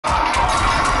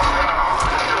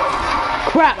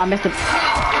crap, I messed up.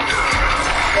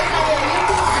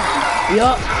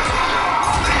 Yup.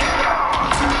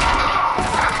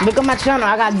 Look at my channel,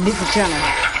 I got a different channel.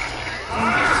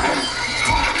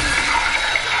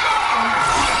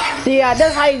 See,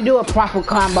 that's how you do a proper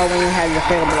combo when you have your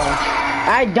fatal blow.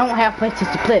 I don't have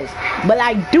PlayStation Plus, but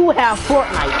I do have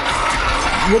Fortnite,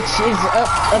 which is up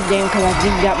there because I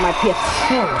just got my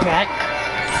PS4 back.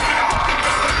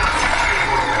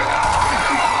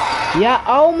 Yeah,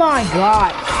 oh my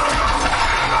god.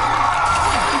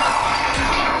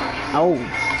 Oh.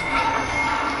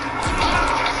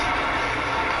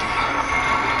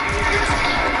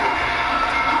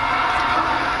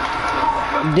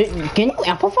 Can you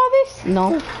amplify this?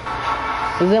 No.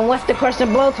 Then what's the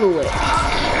person blow to it?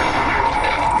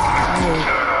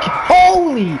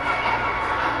 Holy!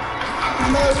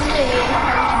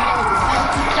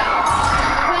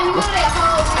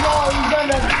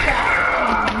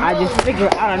 I just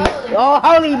figured out. Oh,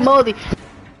 holy moly!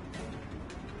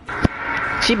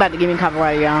 She about to give me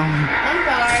copyright, y'all. I'm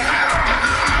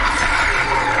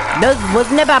sorry.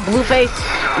 Wasn't that about Blueface?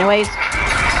 Anyways.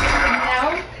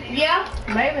 No. Yeah.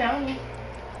 Maybe. I don't know.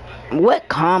 What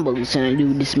combos can I do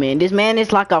with this man? This man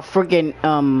is like a freaking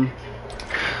Oh.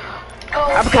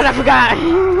 I forgot.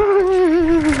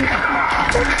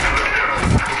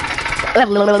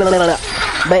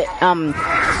 But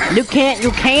you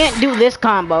can't do this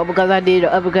combo because I did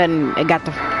the uppercut and I got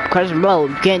the crushing blow.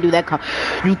 You can't do that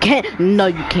you can't. No,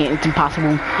 you can't. It's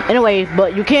impossible. Anyway,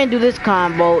 but you can't do this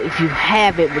combo if you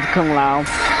have it with Kung Lao.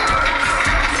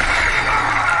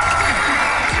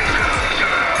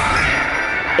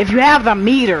 If you have the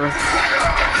meter,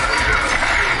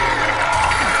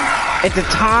 it's a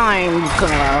time Kung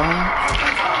Lao.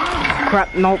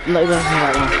 Crap, nope, no, that's the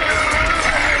right one.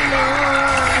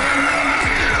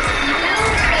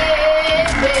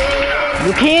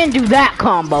 You can do that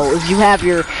combo if you have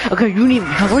your, okay, you need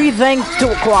 3 things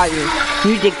to acquire.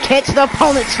 You need to catch the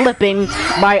opponent slipping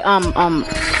by,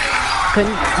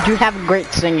 you have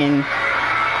great singing.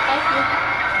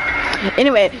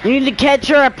 Anyway, you need to catch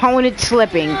your opponent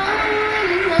slipping.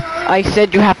 I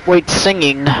said you have great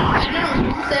singing. No, you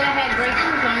said I had great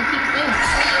singing, so I'm keep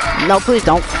singing. No, please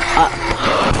don't.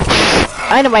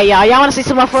 Anyway, y'all wanna see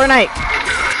some more Fortnite?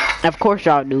 Of course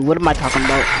y'all do. What am I talking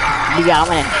about?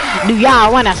 Do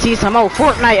y'all wanna see some more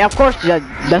Fortnite? Of course,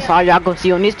 that's all y'all go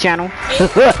see on this channel.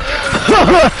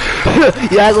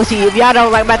 Y'all go see. If y'all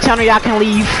don't like my channel, y'all can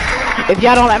leave. If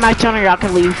y'all don't like my channel, y'all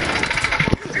can leave.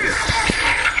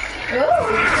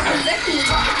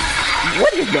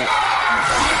 What is that?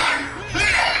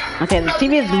 Okay, the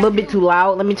TV is a little bit too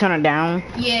loud. Let me turn it down.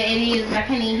 Yeah, it is. I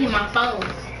can't even hear my phone.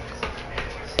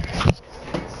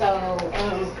 So,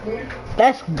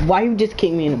 that's why you just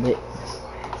kicked me in a bit.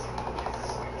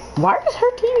 Why does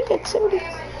her TV get 70?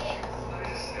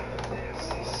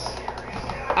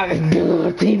 I can do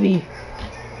the TV.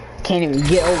 Can't even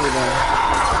get over there.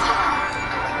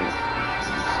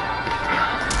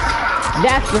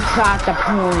 That's beside the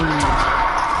point.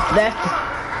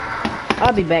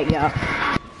 I'll be back, y'all.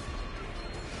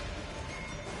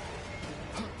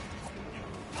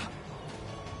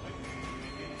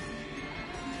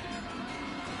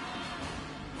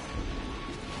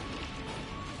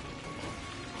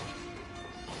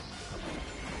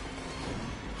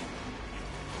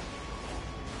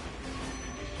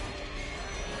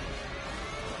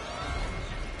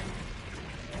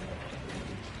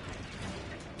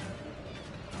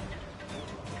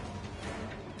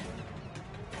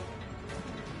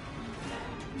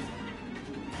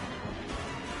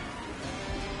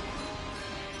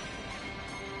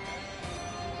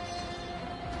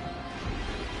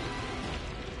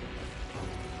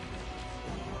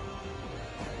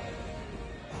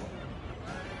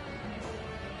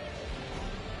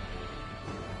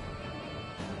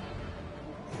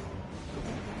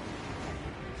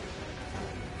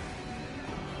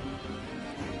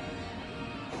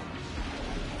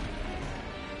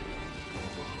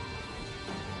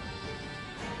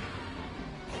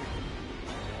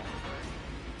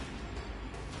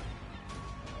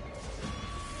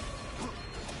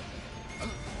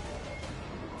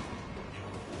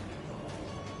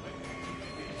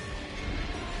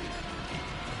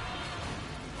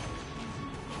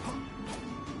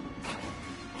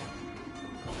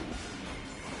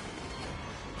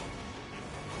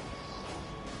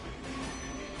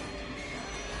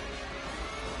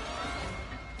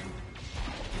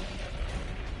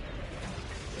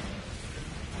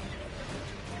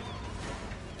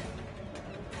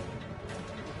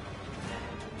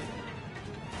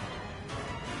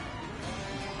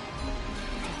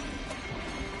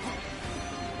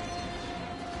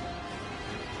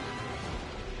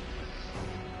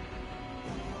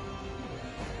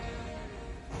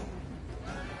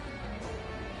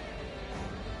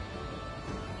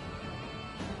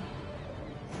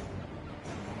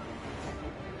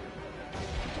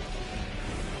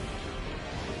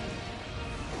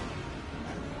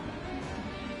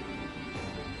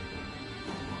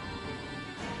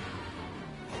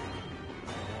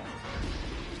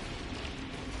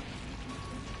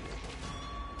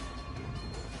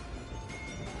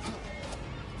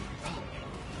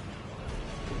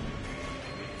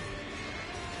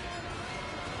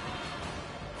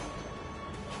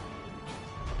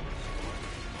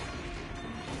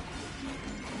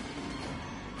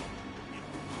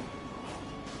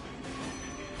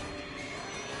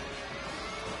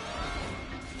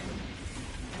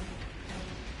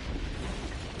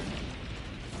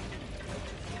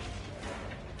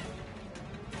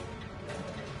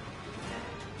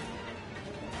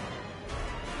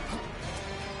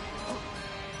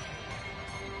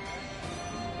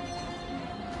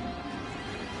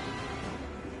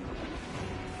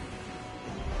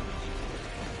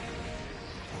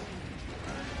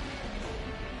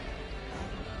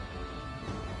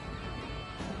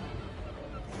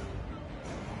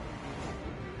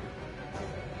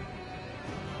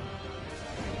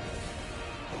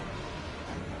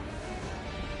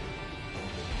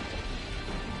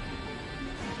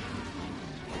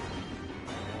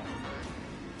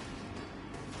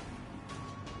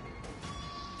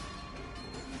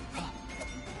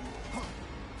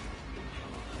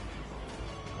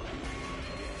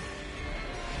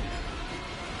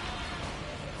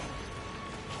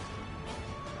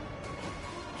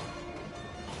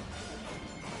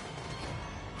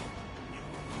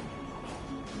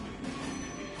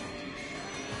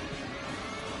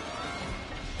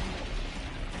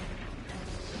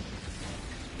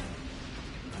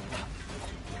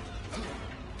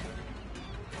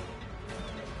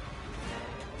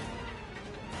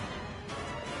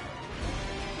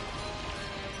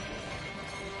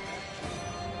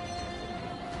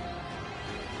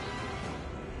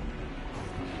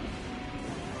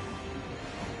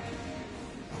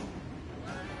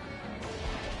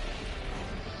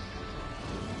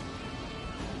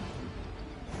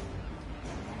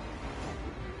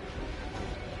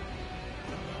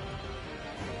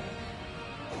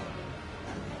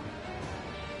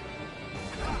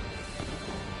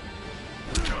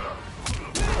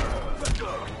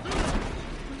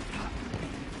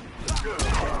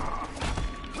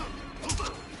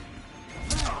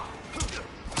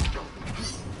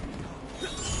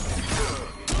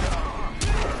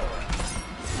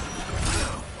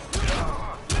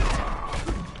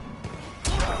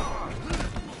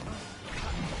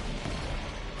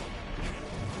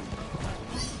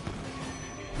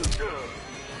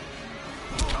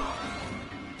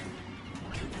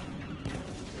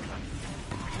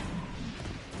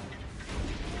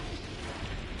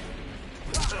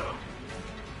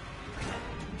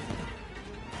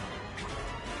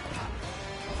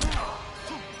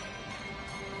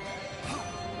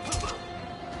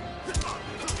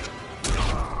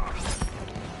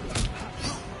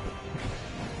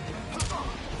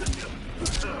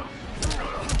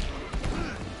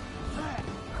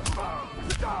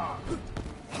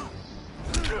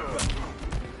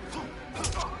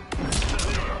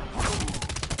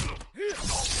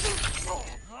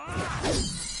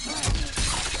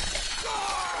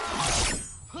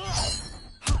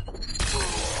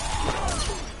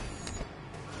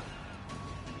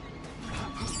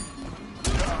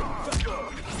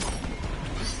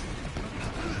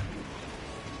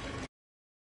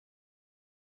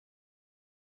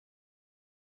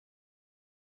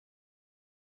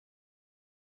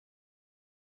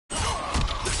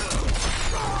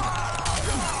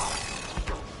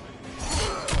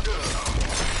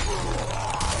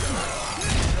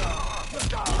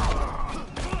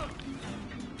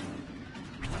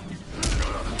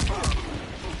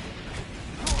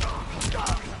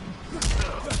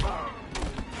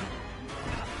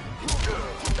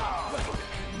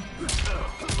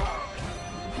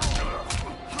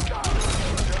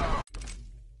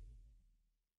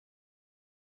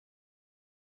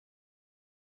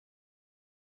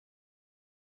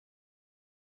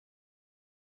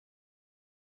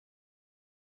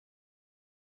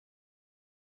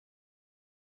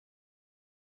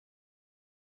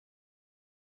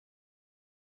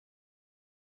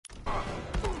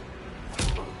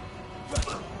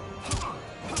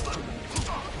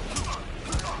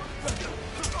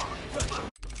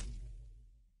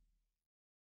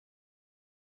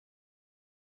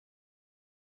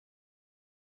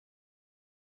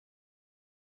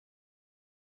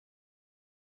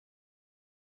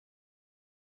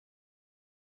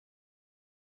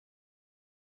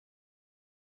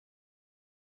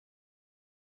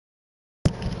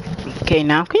 Okay,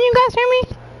 now can you guys hear me?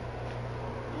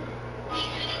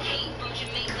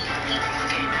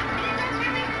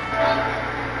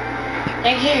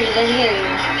 They hear you. They hear you.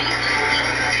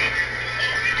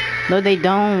 No, they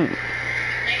don't.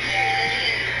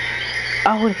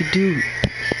 Oh, they do.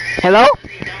 Hello?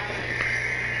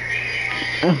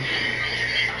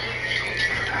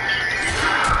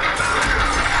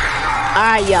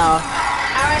 Alright, y'all.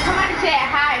 Alright, somebody said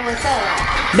hi. What's up?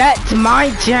 That's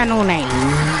my channel name.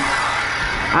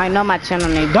 I know my channel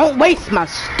name. Don't waste my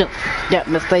stuff that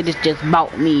Mercedes just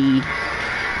bought me.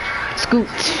 Scoot.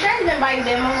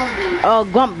 Oh,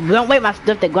 don't wait my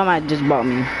stuff that Grandma just bought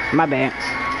me. My bad.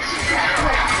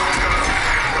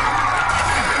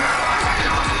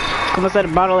 Come and set a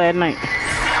bottle at night.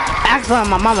 Actually,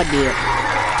 my mama did.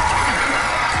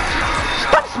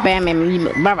 Stop spamming me.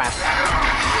 Bye bye.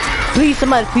 Please,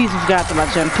 somebody, please subscribe to my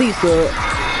channel. Please, sub.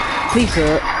 Please,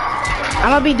 sub. I'm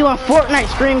gonna be doing Fortnite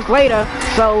streams later,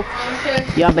 so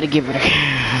y'all better give it a.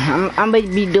 I'm gonna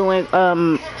be doing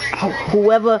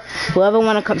whoever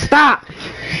wanna come. Stop.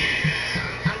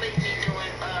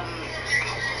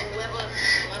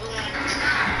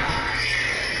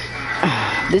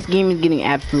 This game is getting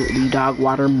absolutely dog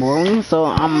water boring,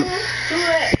 so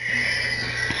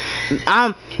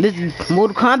this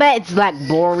Mortal Kombat, it's like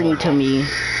boring to me.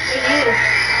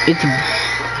 It's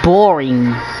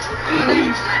boring.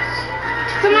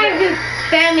 Somebody's just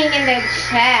spamming in the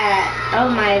chat. Oh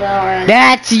my lord.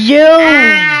 That's you.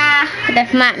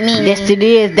 That's not me. Yes, it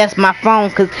is. That's my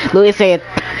phone. Cause Louis said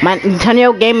my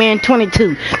Antonio Gamer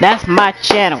 22. That's my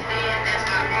channel.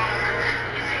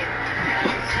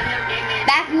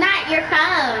 That's not your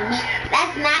phone.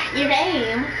 That's not your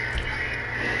name.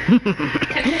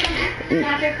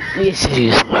 Yes, it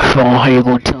is my phone. How you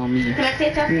gonna tell me? Can I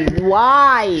say something?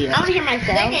 Why? I want to hear myself.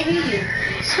 They can't hear you.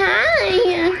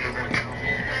 Hi.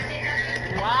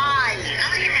 Why?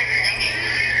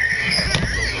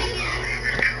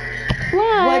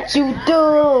 What? You do?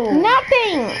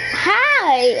 Nothing.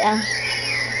 Hi.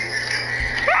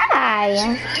 Hi.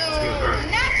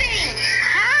 Nothing.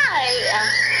 Hi.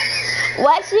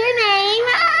 What's your name?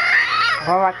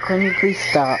 Alright, can you please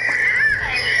stop?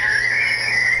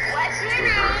 What's your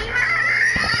name?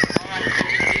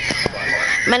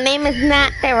 My name is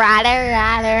not the Rider.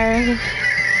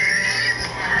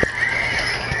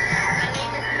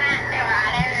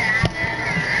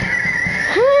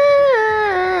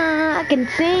 I can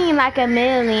sing like a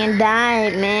million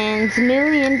diamonds.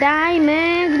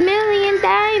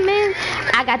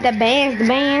 I got the bands.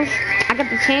 I got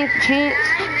the chance.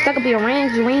 Stuck up your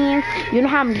rings. You know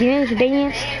how I'm getting to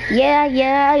dance. Yeah,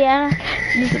 yeah, yeah.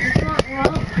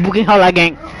 Booking Hola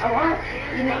gang. Alright,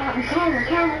 you know I'm coming.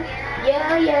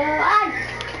 Yeah, yeah.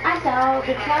 I saw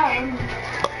the time.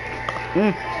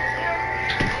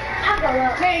 I go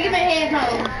up. Hey, give me a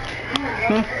headphone.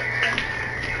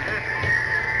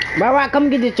 Alright, come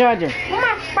get the charger. Where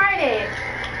my Sprite at?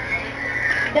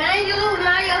 Dang, you losing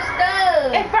all your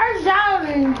stuff. At first, y'all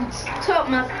done took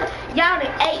my stuff. Y'all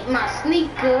done ate my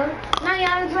sneaker. Now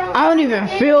y'all done drunk. I don't even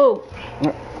feel.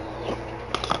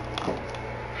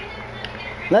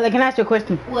 Lila, can I ask you a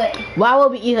question? What? Why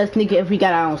would we eat her sneaker if we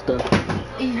got our own stuff?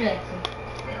 Exactly.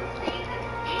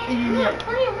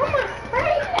 Where my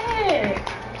Sprite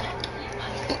at?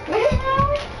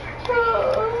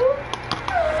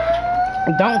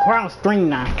 Don't cry on stream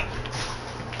now.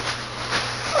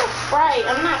 Sprite,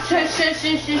 I'm not sure.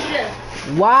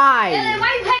 Why?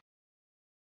 Why you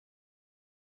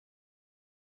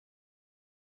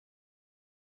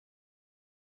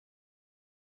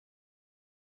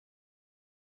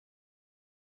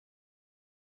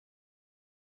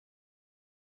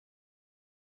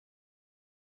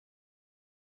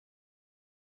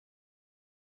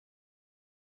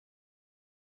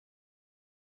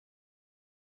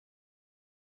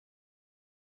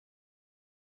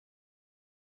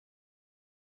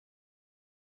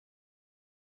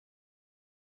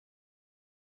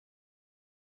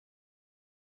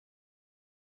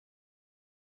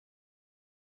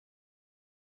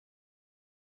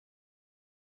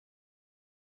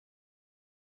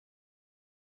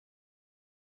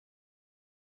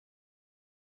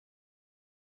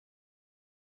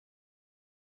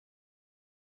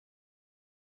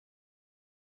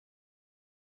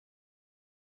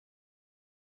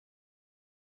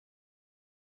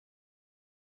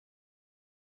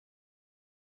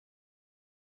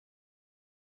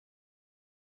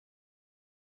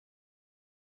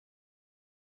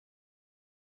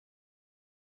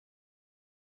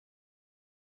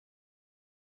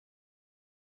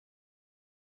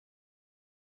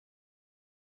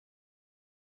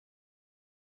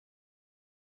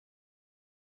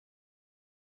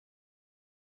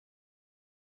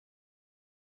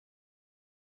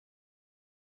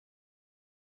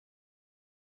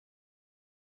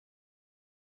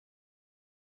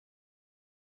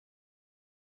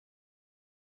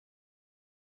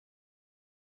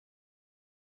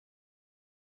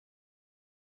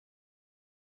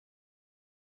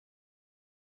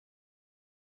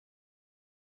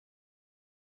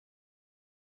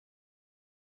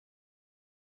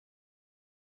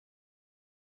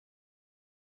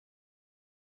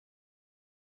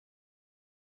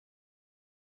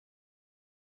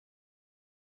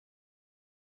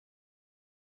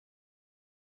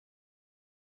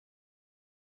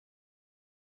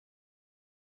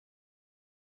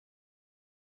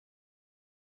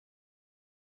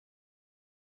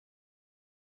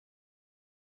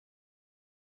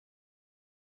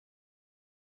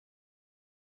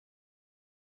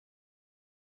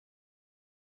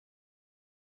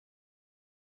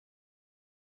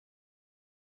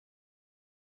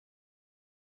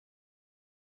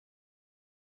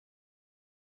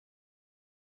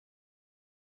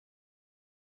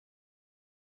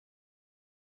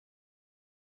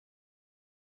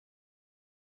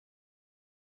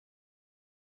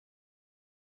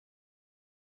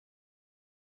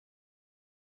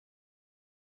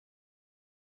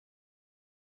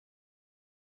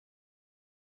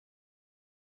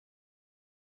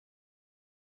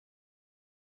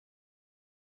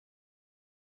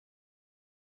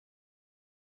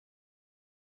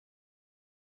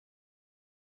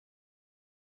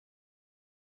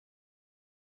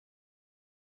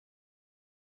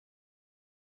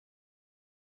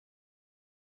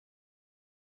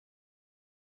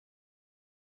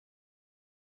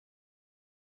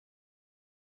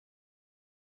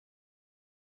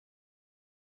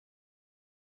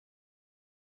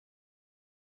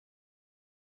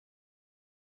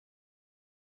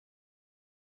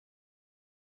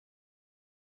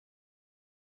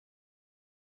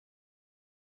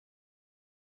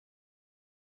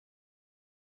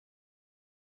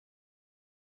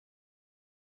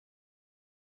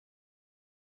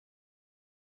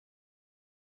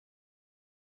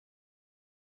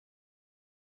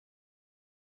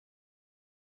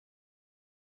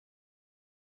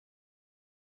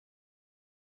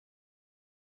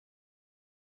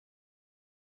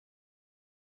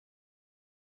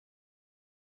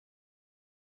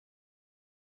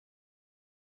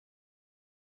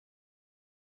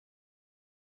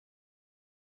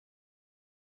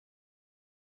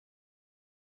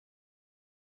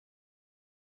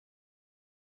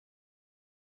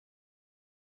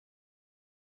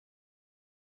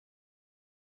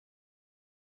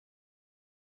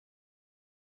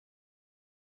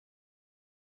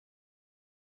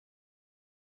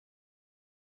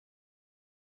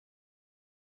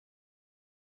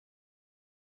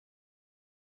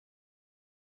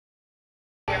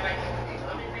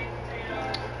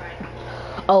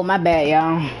Oh, my bad,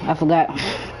 y'all. I forgot.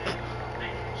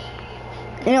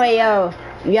 Anyway, y'all,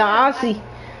 I'll see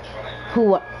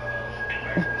who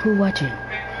watching.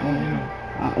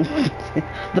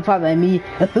 The part of me.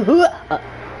 Ooh,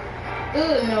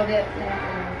 no, that.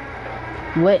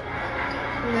 What?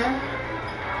 No.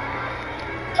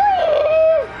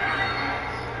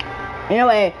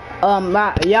 Anyway,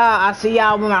 y'all, I'll see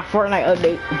y'all with my Fortnite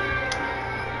update.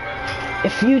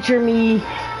 If future me,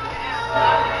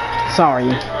 sorry,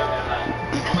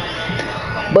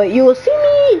 but you will see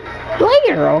me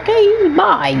later. Okay,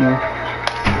 bye.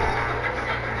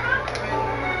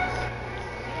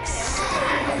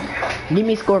 Give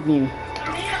me Scorpion.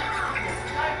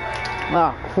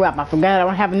 Oh crap! I forgot I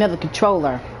don't have another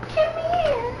controller.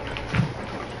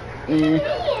 Can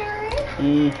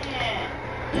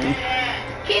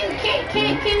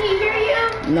he hear you?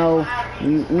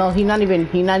 No, he not even.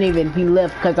 He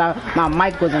left because my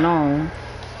mic wasn't on.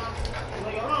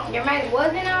 Your mic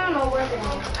wasn't on or was it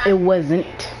on? It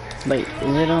wasn't. Wait,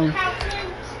 is it on?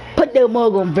 Put that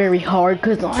mug on very hard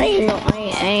because I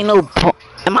ain't no.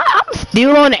 I'm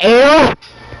still on air.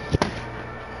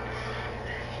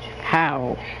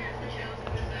 How?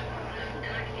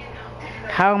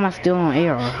 How am I still on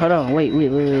air? Hold on, wait.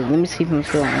 Let me see if I'm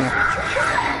still on air.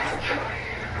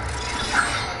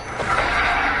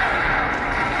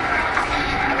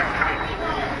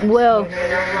 Well,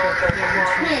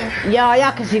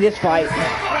 y'all can see this fight.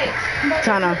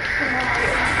 Tryna.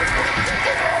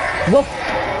 Whoop.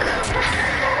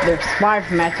 There's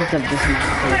 5 matches of this match.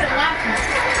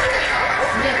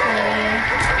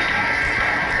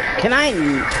 Can I?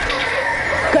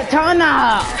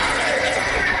 Katana!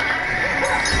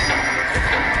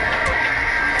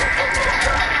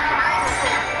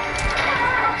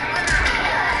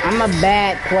 I'm a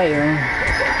bad player.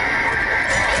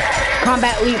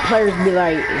 Kombat Elite players be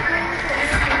like,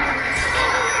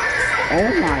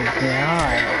 oh my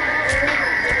god.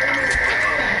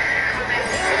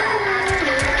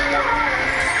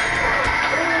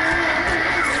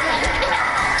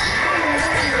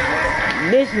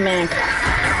 This man,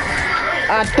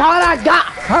 I thought I got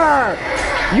her.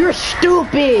 You're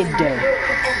stupid.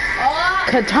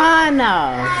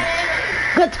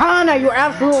 Katana, you're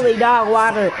absolutely dog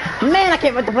water. Man, I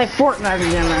can't wait to play Fortnite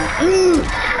again, man.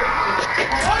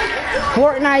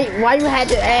 Fortnite, why you had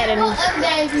to add a What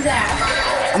updates you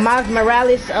got? Miles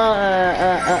Morales,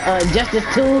 Justice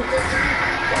 2.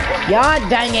 God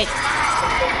dang it.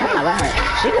 Oh my god.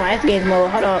 She on X Games mode.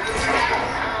 Hold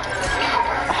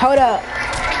up.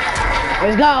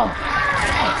 Let's go.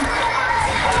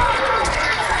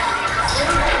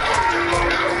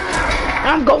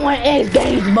 I'm going X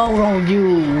Games mode on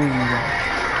you.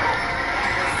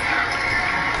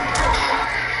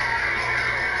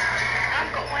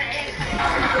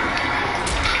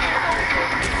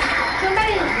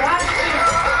 Somebody's watching.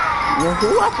 Well, who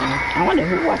watching? I wonder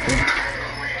who watching.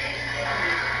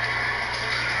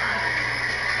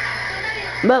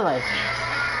 Billy,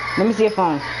 let me see your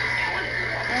phone.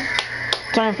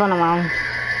 Turn your phone around.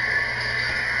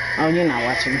 Oh, you're not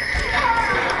watching.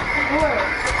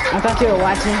 I thought you were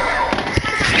watching.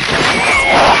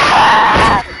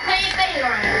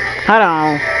 Hold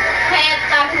on. I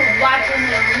thought you were watching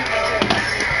me.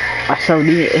 I so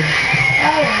did.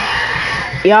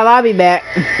 Y'all, I'll be back.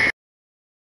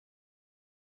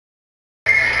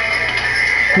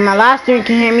 My last stream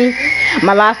can hear me.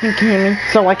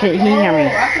 So why can't he hear me?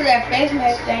 I put that face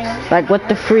mask thing. Like, what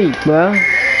the freak, bro?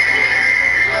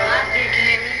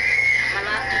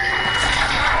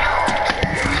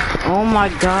 Oh my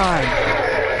god.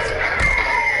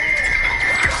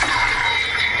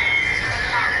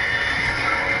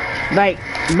 Like,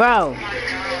 bro.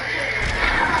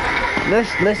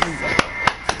 Listen.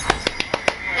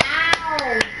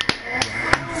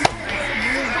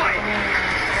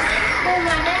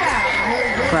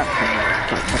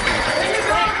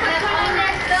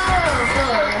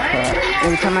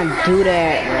 Every time I do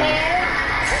that, bro.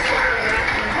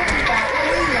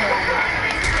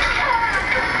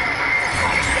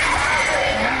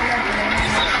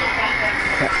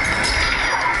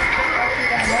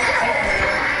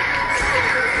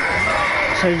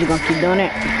 So you gonna keep doing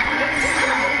it?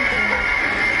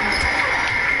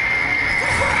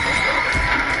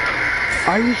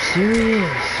 Are you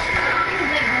serious?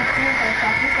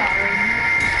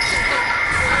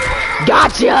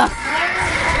 Gotcha!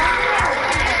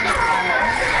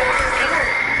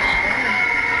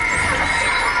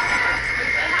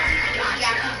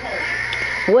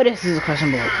 What is this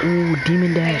question blow? Ooh,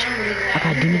 Demon Dash. I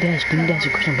got Demon Dash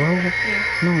is question blow.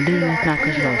 No, Demon Dash not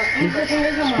question blow.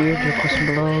 Spirit is question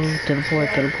blow.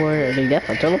 Teleport. I think that's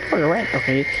a teleport, right?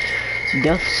 Okay.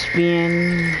 Death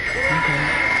spin. Okay.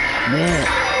 Bad.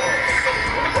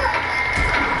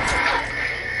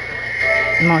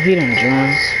 No, he didn't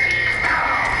join.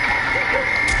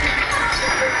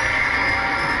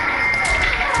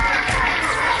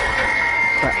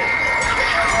 Crap.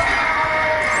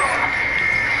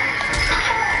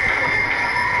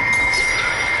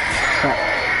 Crap.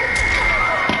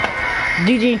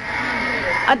 GG.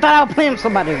 I thought I was playing with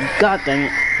somebody. God dang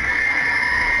it.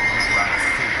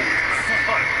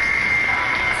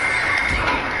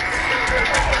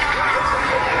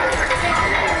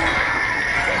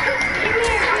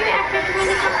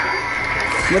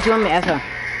 What you want me to ask her?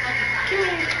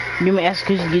 You want me to ask her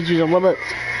because she gives you some Robux?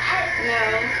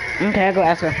 No. Okay, I'll go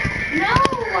ask her. No,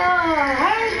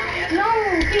 no,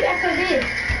 you ask her this.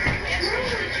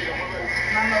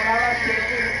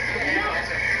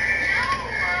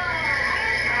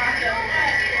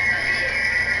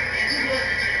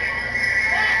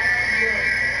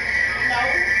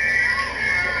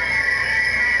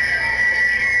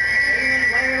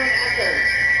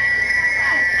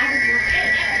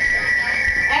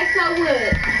 Ask her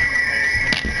what?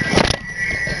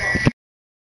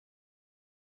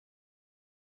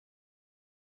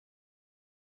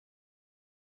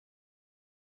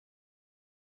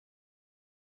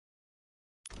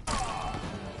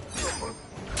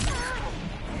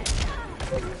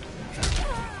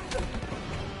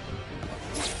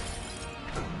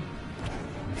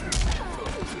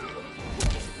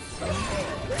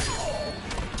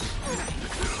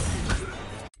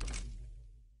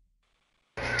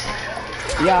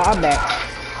 Yeah, I'm back.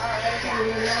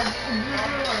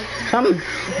 Something's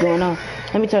going on.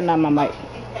 Let me turn down my mic.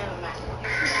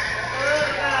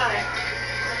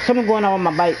 Something going on with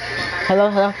my bike. Hello,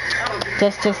 hello.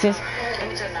 Test, test, test.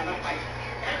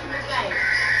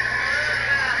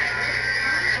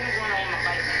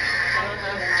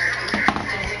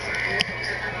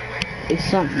 It's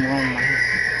something wrong with my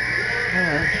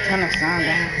turn the sound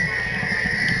down.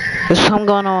 There's something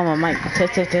going on with my mic.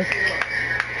 Test, test, test.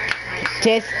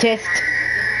 Test, test.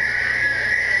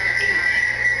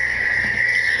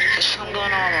 There's something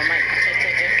going on with my mic. Test,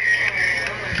 test, test.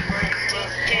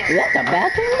 Is that the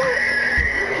bathroom?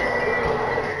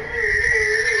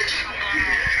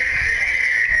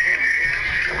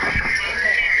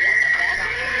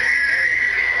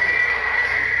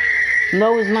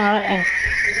 No, it's not.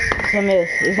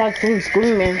 It's like some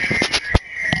screaming.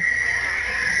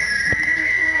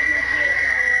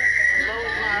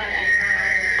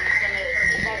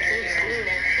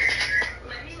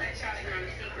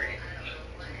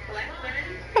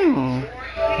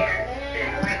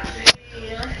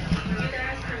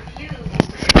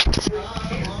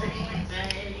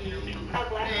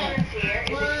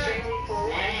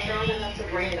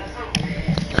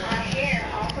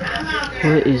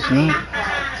 What is not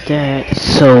that?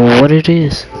 So what it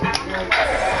is?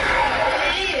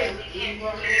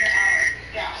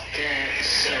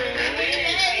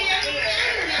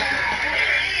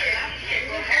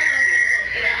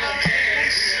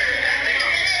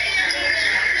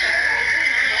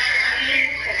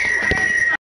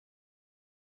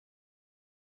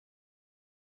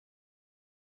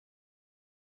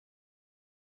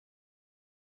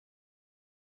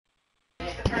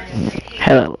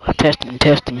 Hello, testing,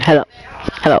 testing, hello,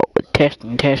 hello,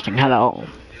 testing, testing, hello.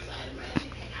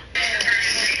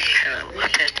 Hello,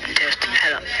 testing, testing,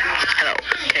 hello, hello,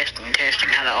 testing, testing,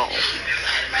 hello.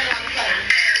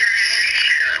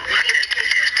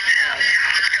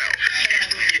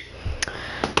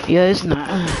 Yeah, it's not.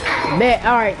 Bet,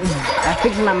 alright, I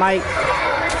fixed my mic.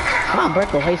 My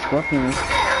birthday hate scorpions.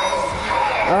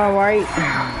 Alright.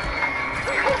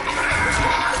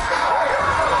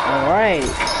 Alright,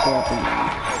 scorpion.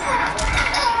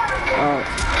 Oh,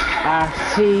 I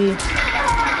see.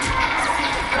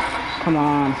 Come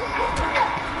on.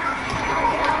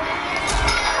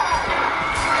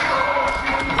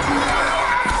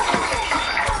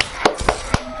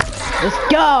 Let's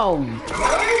go!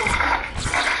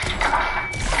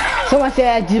 Someone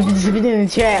said just in the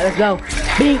chat, let's go.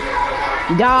 Beat!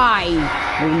 Die!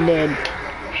 We dead.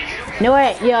 You know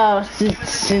what, yo,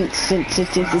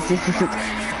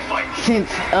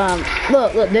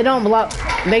 look, they don't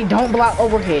block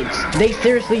overheads. They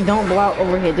seriously don't block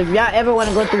overheads. If y'all ever want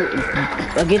to go through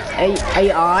against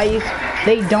AIs,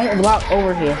 they don't block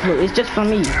overheads. Look, it's just for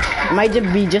me. It might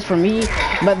just be just for me,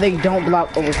 but they don't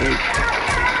block overheads.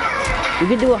 You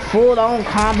can do a full-on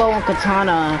combo on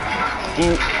Katana,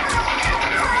 and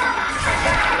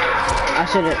I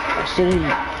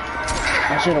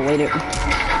should've waited.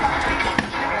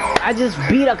 I just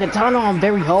beat a Katana on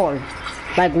very hard.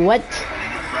 Like what?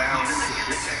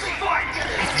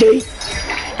 Jay.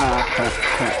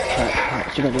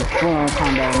 She gonna do full on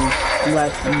combo.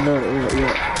 Let's look.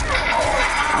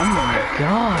 Oh my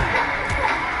god.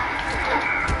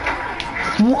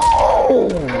 Whoa!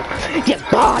 Get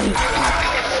body!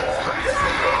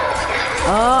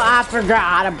 Oh, I forgot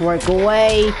how to break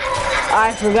away.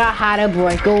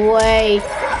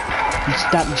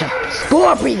 Stop jumping.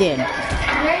 Scorpion!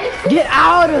 Get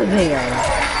out of there!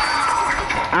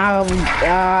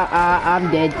 I'm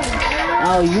dead.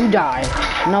 Oh, you die.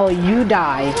 No, you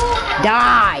die.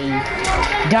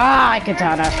 Die,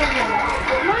 Katana.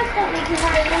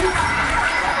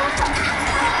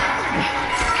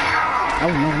 Oh,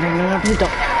 no, please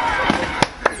don't.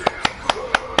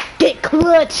 Get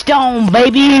clutched on,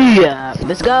 baby!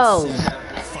 Let's go.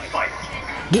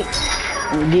 Get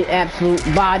absolute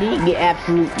body. Get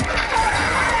absolute.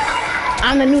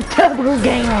 I'm the new typical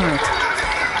gamer.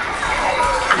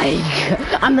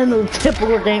 I'm the new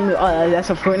typical gamer. That's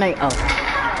a Fortnite. Oh.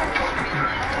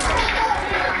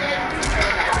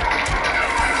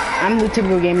 I'm the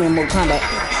typical gamer in Mortal Kombat.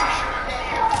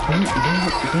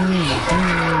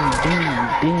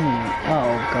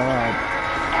 Oh god.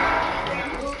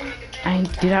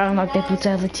 Did I unlock that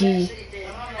brutality?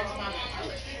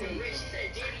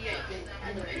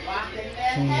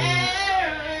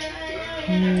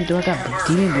 Do I got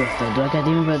demon breath though? Do I got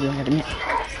demon breath?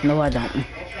 No, I don't.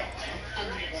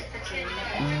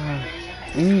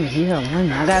 He's a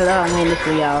win. I gotta let her win this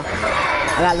for y'all. I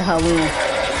gotta let her win.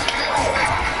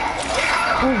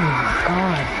 Oh my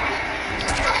god.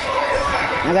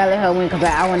 I gotta let her win because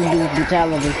I want to do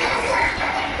brutality.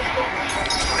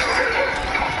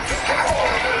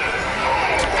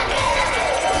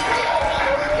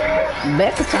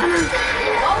 Back Katana.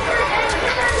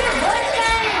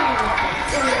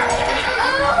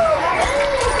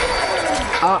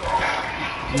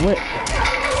 What?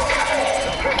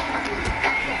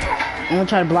 I'm gonna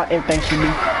try to block everything she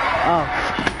do. Oh.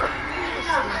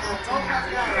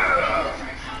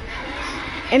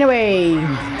 Anyway,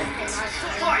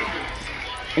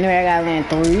 I gotta land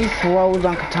 3 throws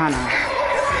on Katana.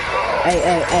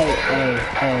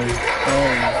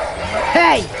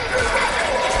 Hey!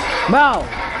 Bro!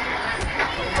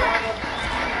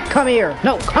 Come here!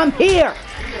 No, come here!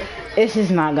 This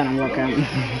is not gonna work out.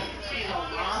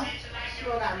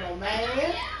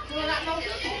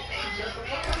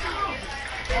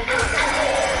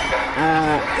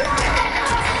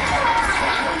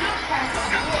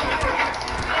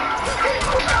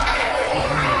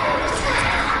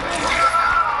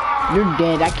 You're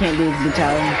dead. I can't do a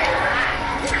brutality.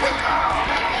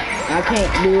 I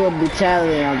can't do a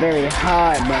brutality. I'm very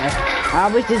hard, but I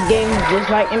wish this game was just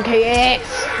like MKX.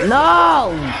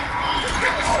 No!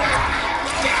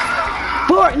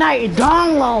 Fortnite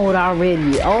download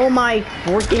already. Oh my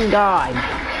freaking god.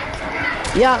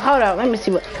 Yeah, hold up. Let me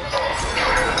see what.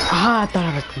 I thought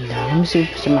I was done. Let me see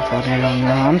if my fault. I don't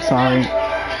know. I'm sorry.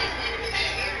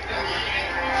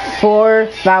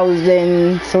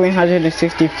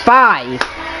 4,365.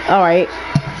 Alright.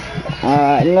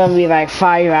 It's gonna be like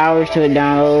 5 hours to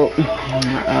download.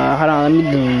 Hold on, let me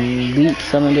delete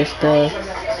some of this stuff.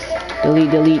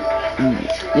 Delete.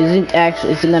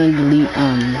 It's gonna delete,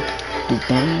 the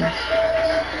thing.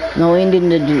 No, it didn't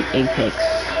delete Apex.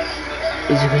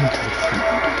 Is it going to delete?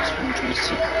 That's what I'm trying to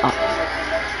see.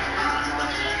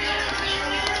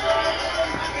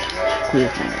 Clear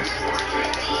things.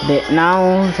 But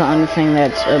now the only thing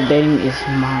that's updating is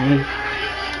my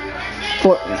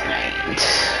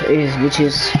Fortnite, which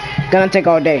is gonna take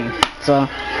all day. So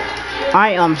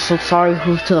I am so sorry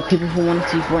to the people who want to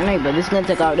see Fortnite, but this is gonna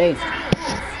take all day.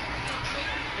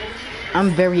 I'm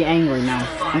very angry now.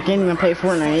 I can't even play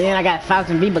Fortnite. And then I got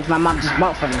 1,000 V-Bucks my mom just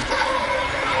bought for me.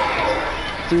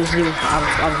 Seriously,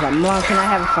 I was like, Mom, can I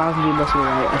have 1,000 V-Bucks?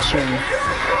 I sure.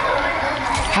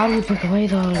 How do you break away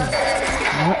though?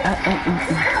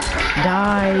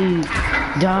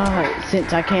 Die,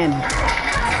 since I can.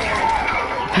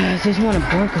 I just want to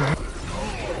break away.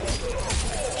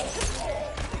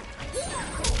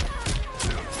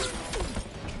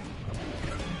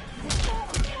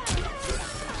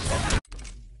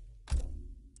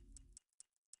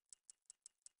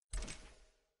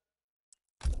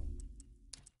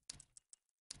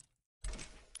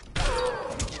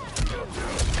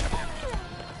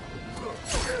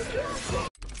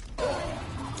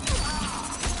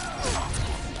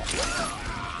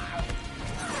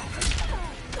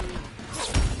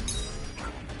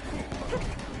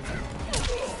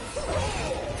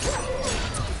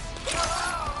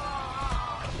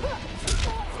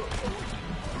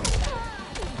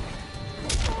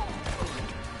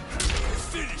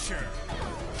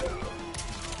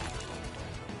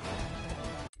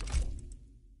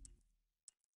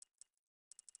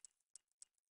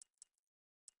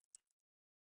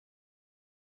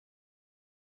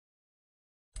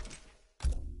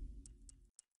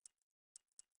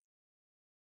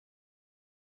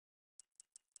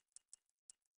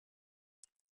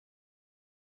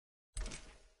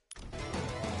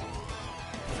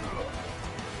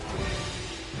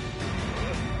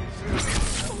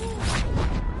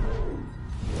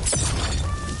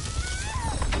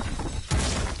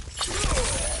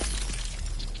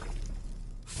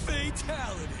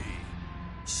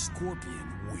 Scorpion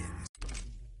wins.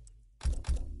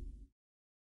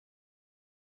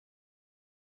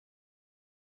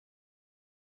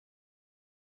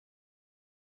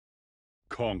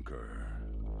 Conquer.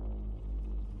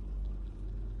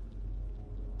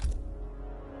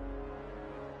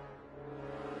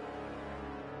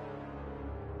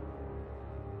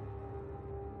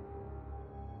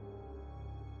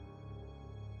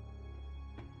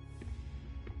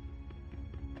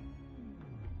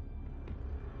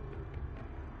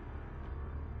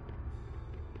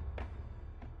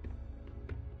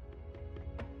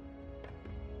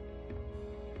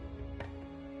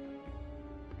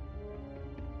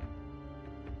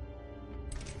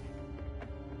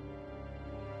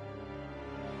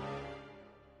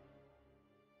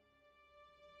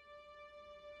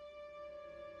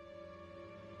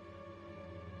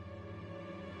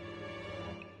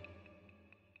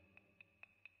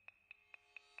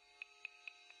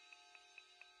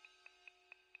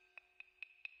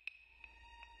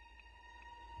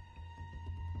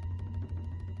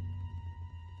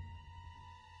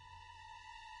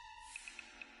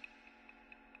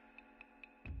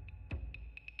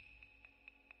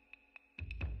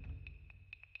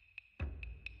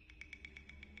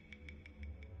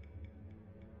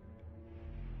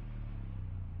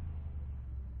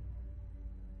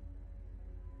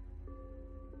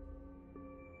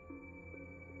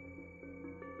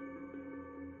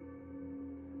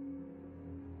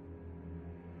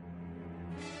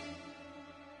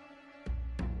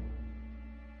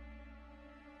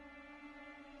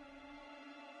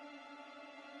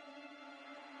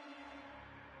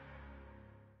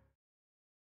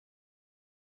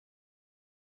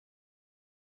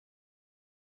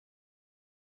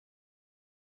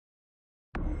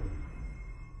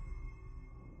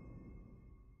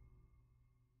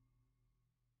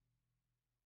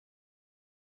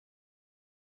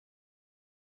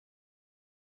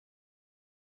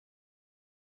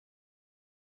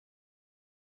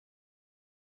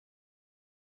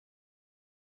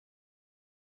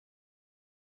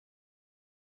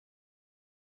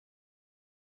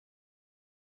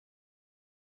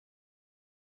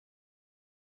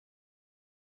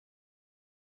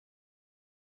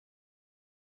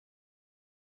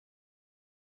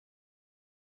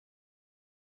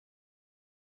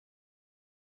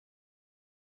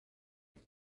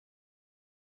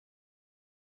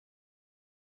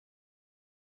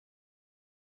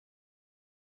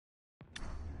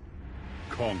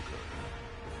 Conquer.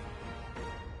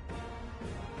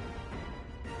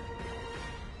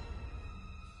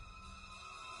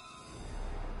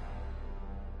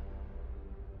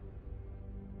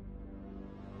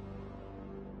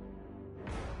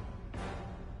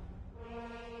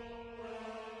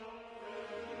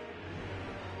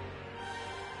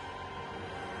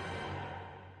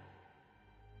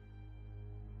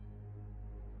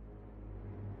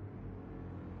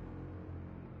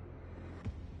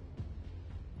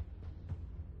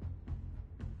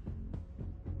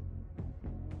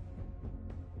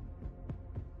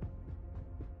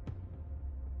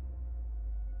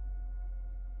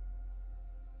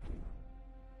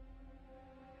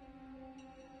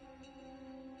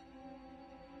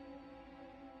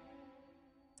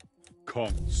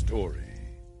 Story.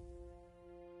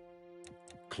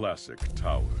 Classic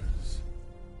Towers.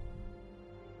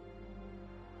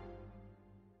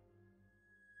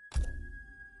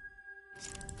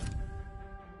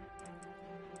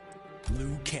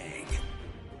 Liu Kang.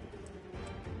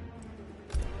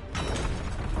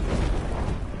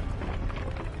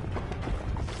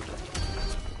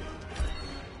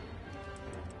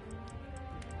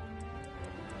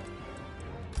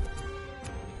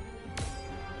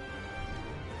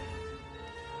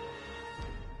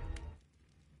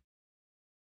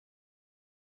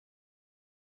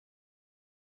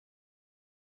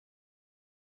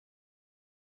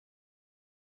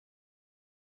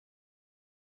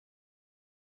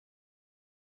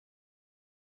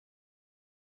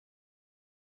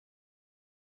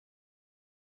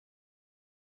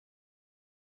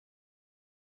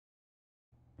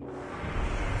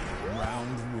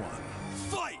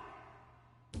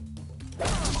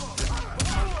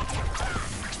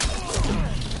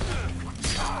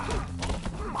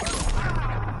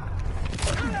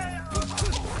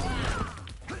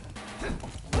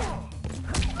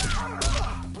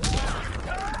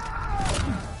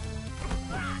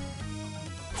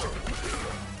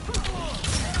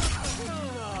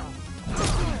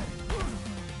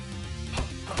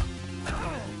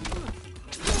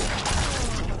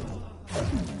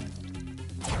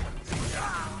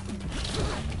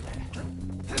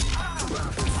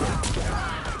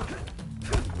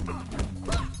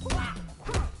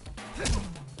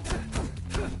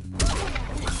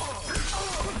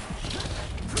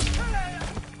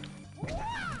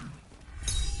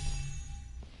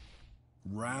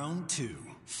 Round 2.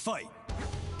 Fight.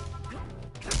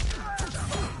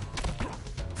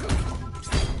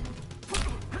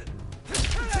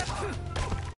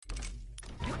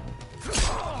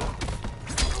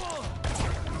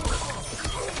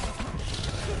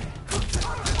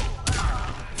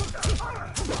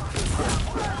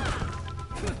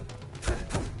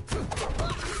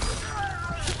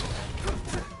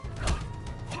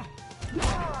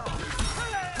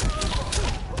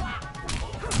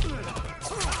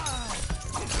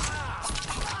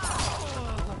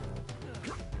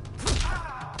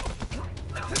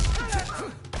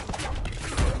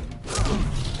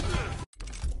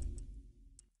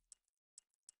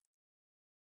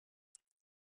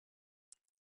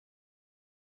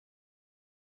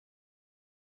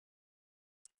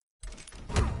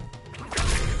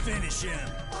 Finish him!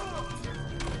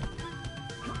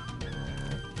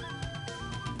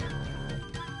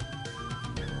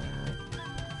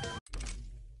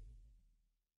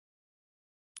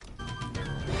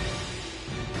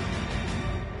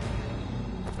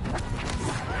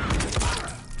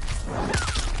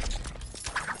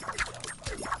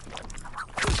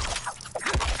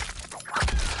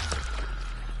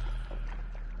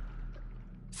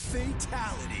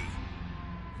 Fatality!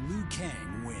 Liu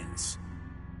Kang wins.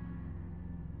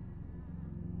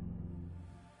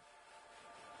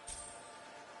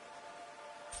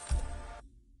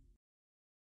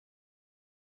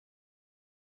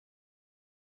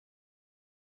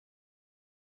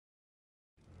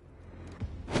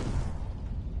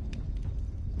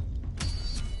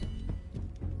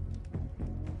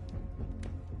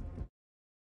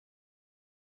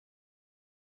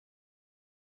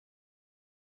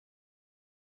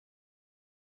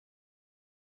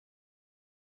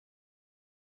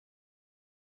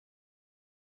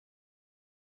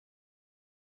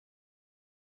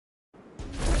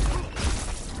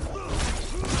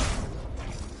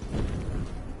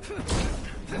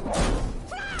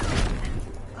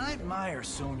 I admire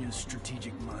Sonya's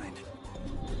strategic mind.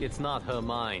 It's not her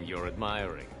mind you're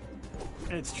admiring.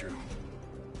 It's true.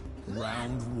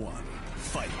 Round 1.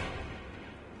 Fight.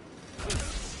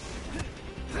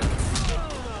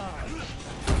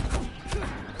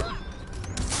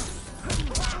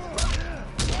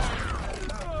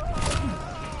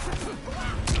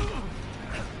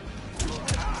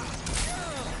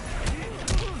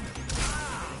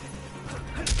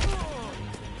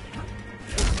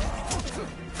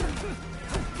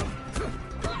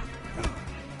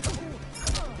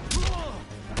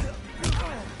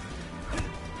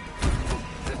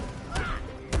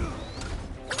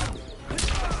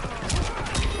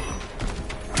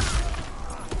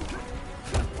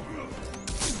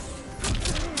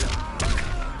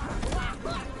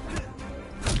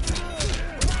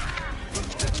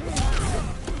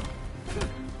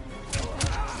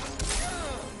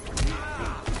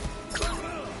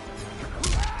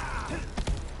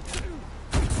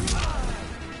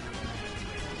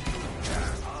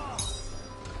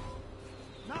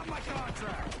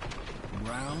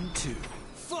 Round 2.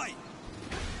 Fight!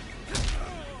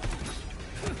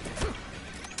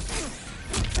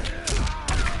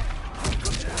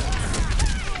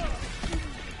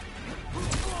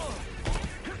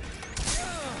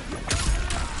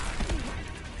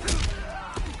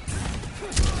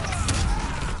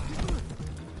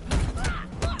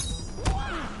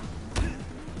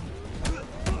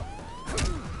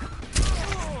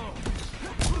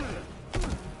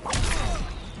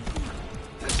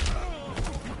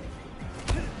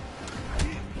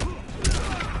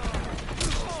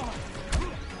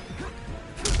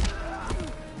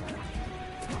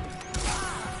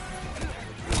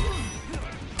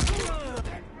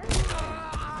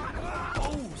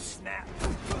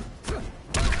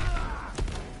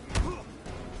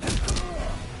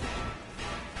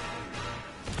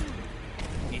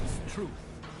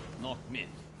 Not myth.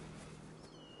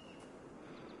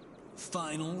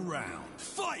 Final round.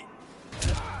 Fight!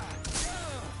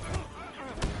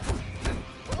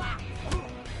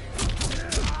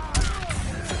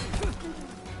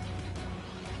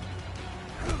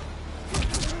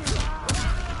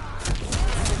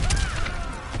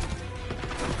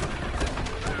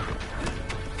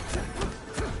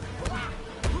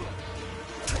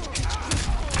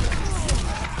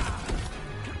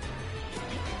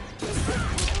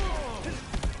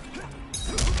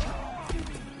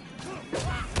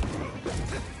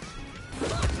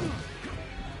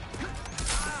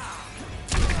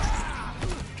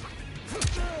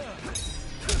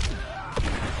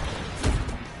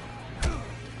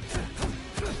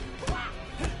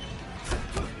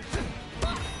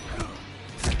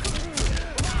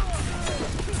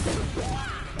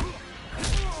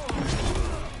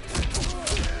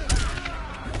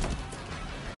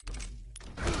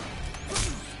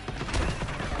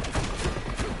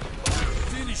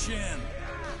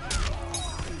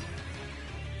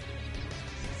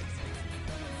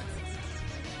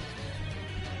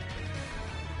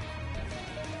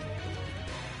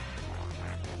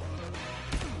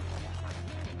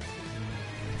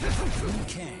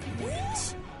 Kang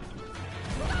wins.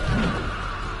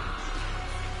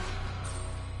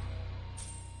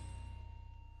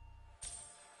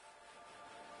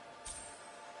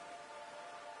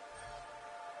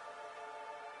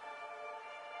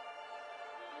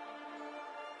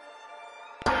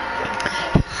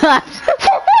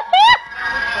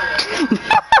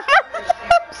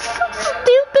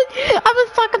 Stupid. I was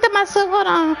talking to myself. Hold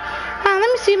on. Let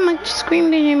me see if my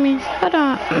screen can hear me. Hold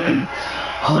on.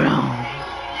 Hold on.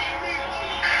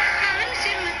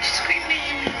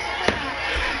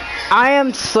 I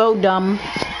am so dumb.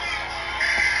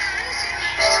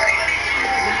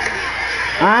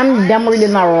 I'm dumber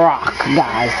than a rock,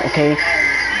 guys, okay?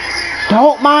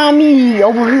 Don't mind me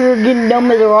over here getting dumb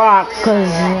as a rock,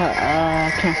 cause,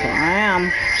 I can't say I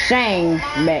am. Shane,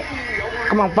 back.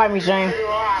 Come on, fight me, Shane.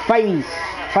 Fight me.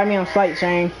 Fight me on sight,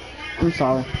 Shane. I'm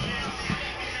sorry.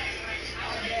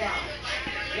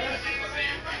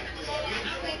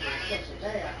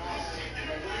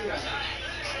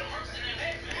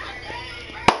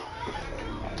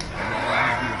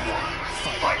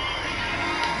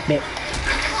 Bet.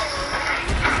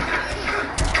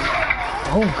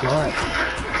 Oh god.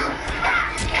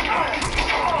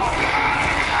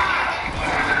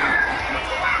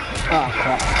 Oh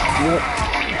crap. Yep.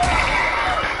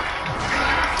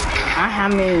 I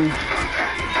mean,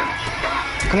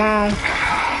 come on.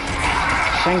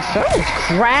 Shang Tsung is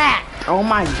cracked. Oh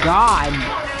my god.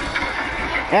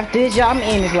 After this, y'all, I'm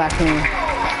in this last one.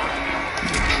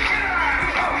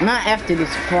 Not after this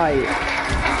fight.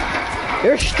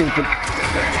 You're stupid.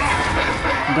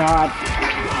 God.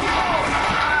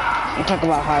 I'm talking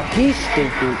about how he's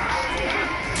stupid.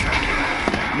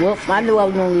 Well, I knew I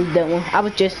was gonna lose that one. I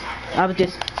was just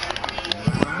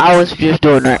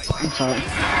doing that. I'm sorry.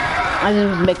 I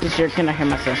just was making sure. Can I hear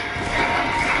myself?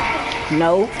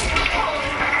 No.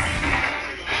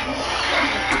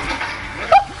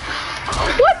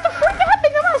 What the frick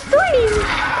happened to my screen?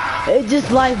 It just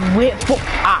like went full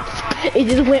off. It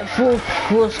just went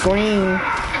full screen.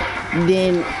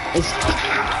 Then it's.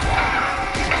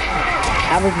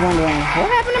 I was wondering what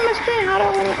happened to my screen. How do I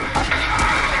went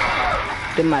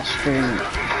to my screen?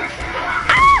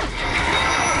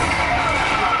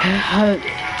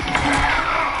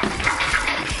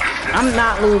 I'm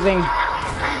not losing.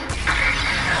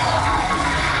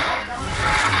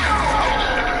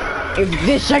 If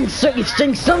this Shang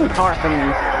Tsung hard for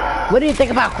me, what do you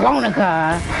think about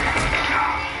Chronica?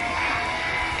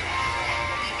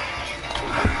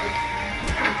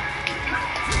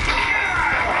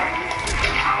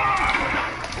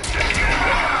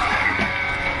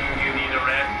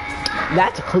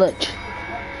 That's a clutch.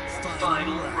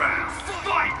 Final round.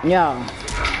 Fight! Yo.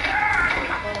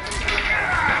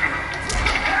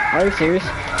 Are you serious?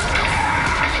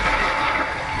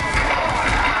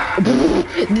 Did it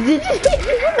hit me in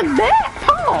the back?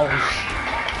 Pause.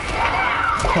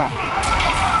 Crap.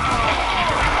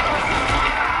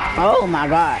 Oh my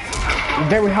god.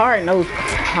 Very hard nose.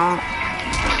 Huh?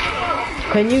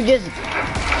 Can you just...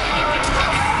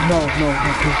 No, please.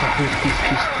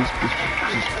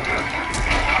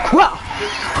 Crap.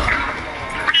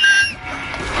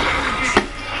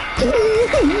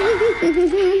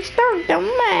 Stop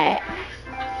doing that.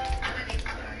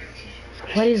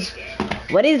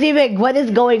 What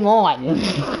is going on?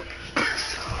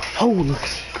 Holy,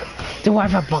 the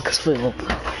Wi-Fi box is full.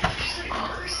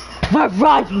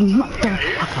 Wi-Fi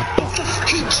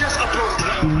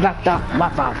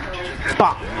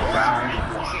box.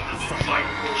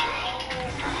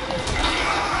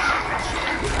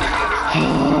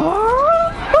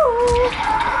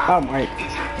 Oh my.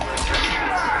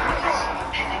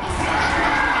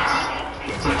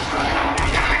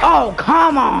 Oh,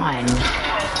 come on!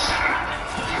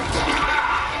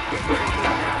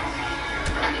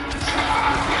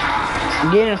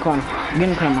 Get in the corner. Get in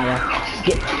the corner, my guy.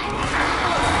 Get.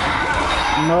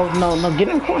 No, get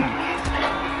in the corner.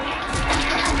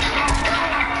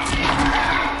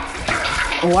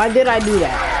 Why did I do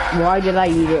that? Why did I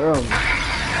use it early?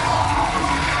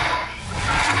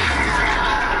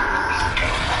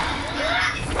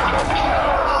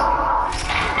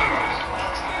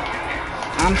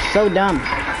 I'm so dumb.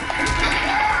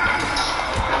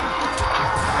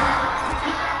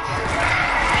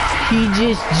 He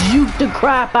just juked the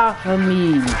crap out of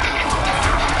me.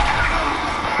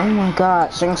 Oh my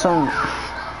god, Shang Tsung.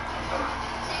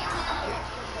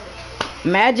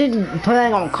 Imagine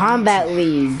playing on Kombat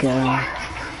League.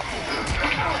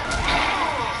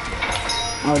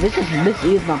 Oh, this is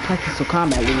my practice of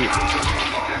Kombat League.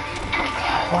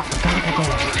 Oh, I forgot about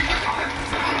that.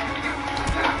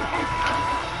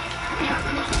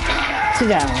 Sit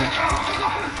down.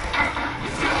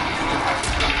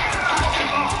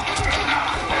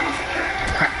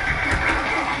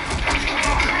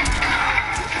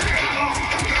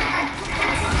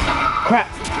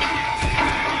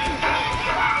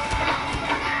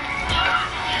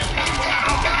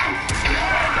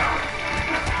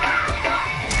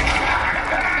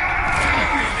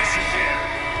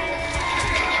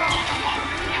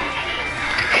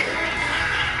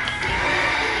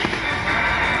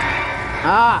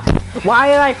 Why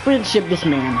did I friendship this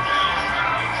man?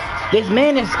 This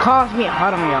man has caused me.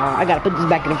 Hold on, y'all. I gotta put this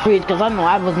back in the fridge because I know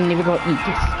I wasn't even gonna eat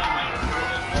this.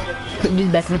 Put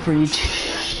this back in the fridge.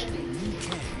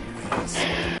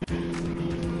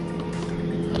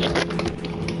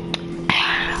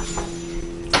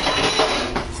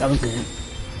 That was good.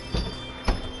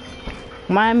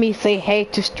 Mind me say hey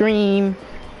to stream.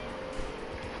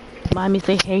 Mind me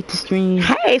say hey to stream.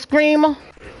 Hey, Screamer.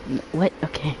 What?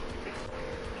 Okay.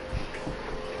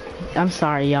 I'm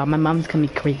sorry, y'all. My mom's coming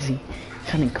crazy.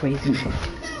 Coming crazy.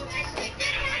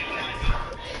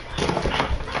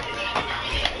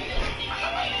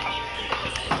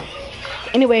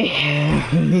 Anyway,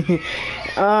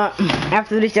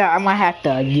 after this, I'm gonna have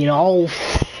to get off.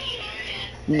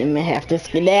 I'm gonna have to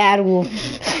skedaddle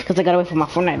because I gotta wait for my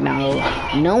phone right now.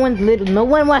 No one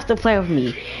wants to play with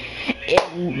me.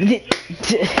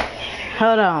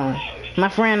 Hold on, my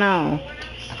friend on.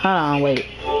 Hold on, wait.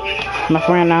 My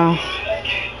friend on.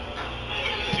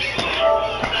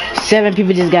 7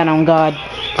 people just got on God.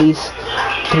 Please.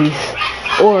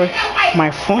 Or my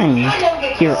friend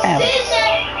here Alex.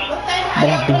 But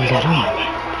I've been got on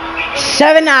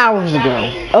 7 hours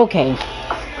ago. Okay.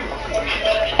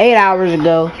 8 hours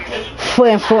ago.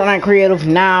 Playing Fortnite creative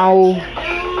now.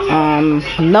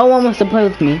 No one wants to play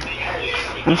with me.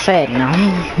 I'm sad now.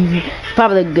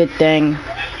 Probably a good thing.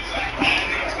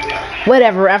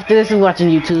 Whatever, after this is watching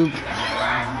YouTube.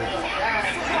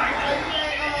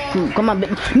 Come on,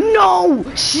 no!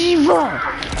 Shiva!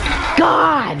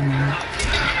 God!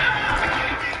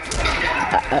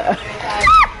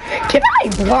 Can I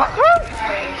block her?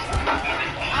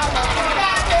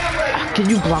 Can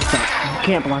you block that? You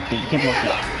can't block that. You can't block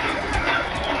that.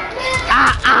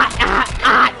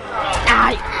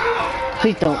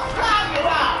 Please don't.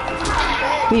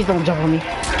 Please don't jump on me.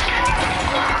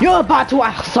 You're about to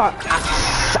suck.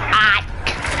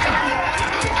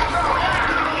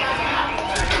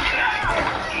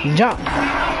 Jump.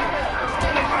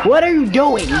 What are you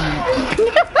doing?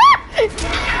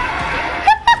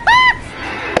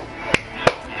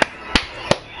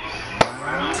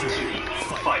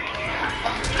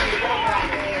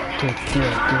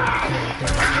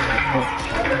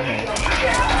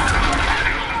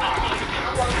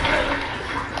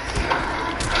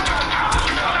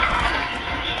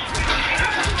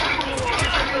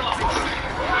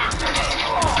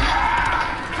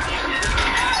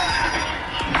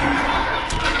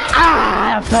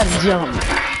 I'm trying to jump.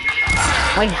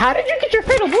 Wait, how did you get your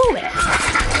fatal bullet?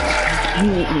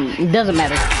 It doesn't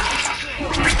matter.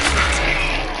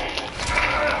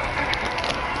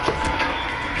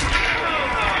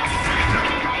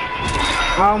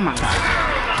 Oh my god.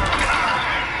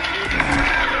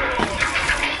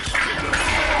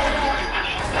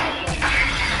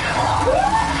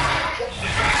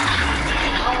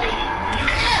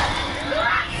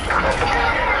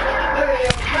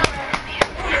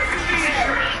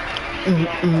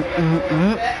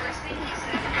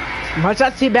 Once I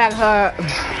see back her,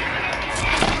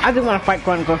 I just want to fight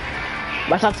Chronicle.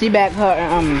 Once I see back her,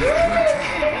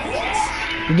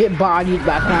 get bodied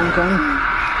by Chronicle.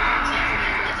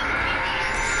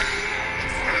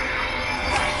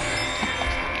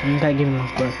 You gotta give me my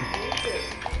stuff.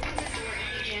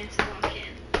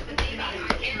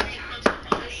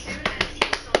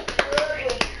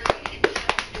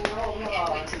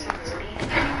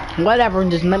 Whatever,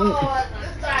 just let me.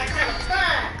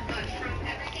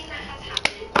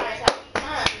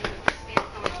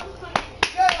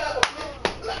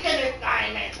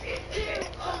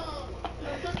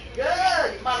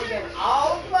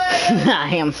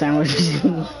 Ham sandwiches.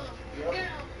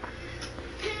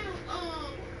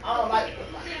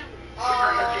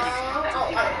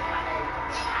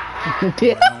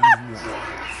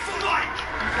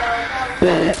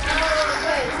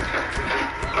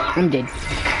 I'm dead.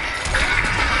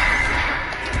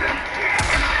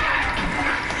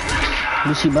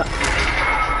 You see, but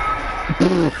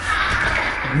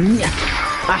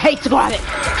I hate to go at it.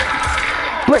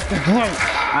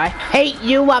 I hate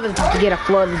you. I was about to get a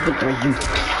flawless victory. You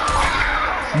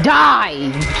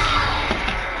die.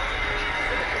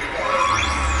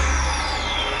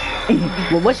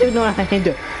 Well, what's she doing? I can't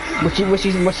do. Was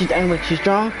she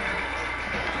strong?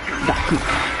 Die, come on.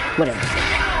 Whatever.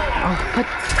 Oh, what?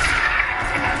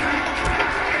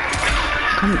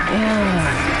 Come here.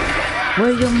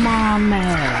 Where your mom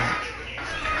at?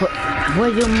 Where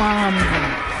your mom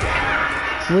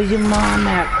at? Where your mom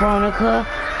at, Chronica?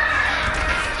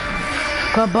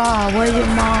 Kabah, where your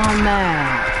mom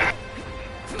at?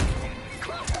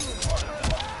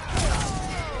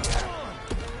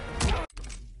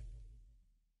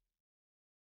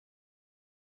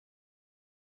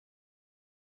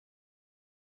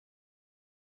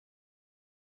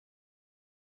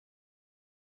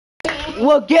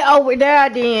 Well, get over there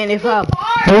then. If her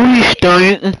booty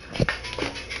stink.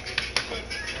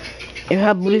 If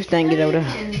her booty stink, get over there.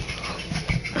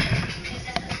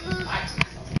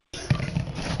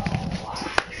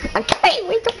 I can't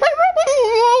wait to play with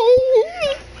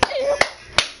you.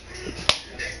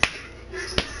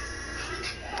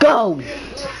 Go. Woo,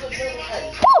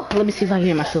 let me see if I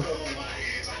hear myself.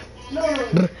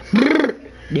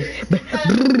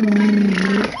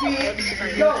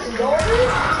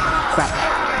 Crap.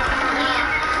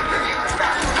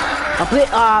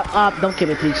 Don't kill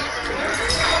me, please.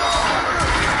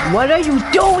 What are you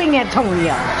doing,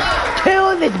 Antonio?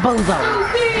 Kill this bozo.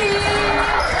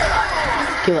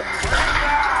 Kill it.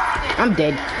 I'm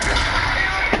dead.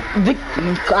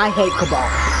 I hate Kombat.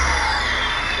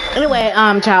 Anyway,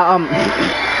 child,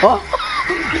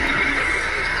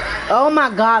 oh my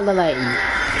God, Lily.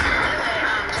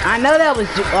 I know that was.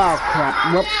 Oh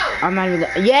crap. Whoop. I'm not even.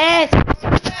 Yes.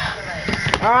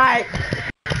 All right.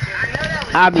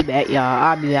 I'll be back, y'all.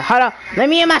 I'll be back. Hold on. Let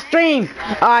me in my stream.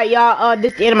 All right, y'all.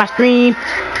 This is the end of my stream.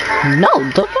 No,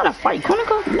 don't try to fight,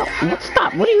 Chronicle. No,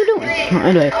 stop. What are you doing?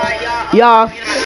 Anyway, y'all.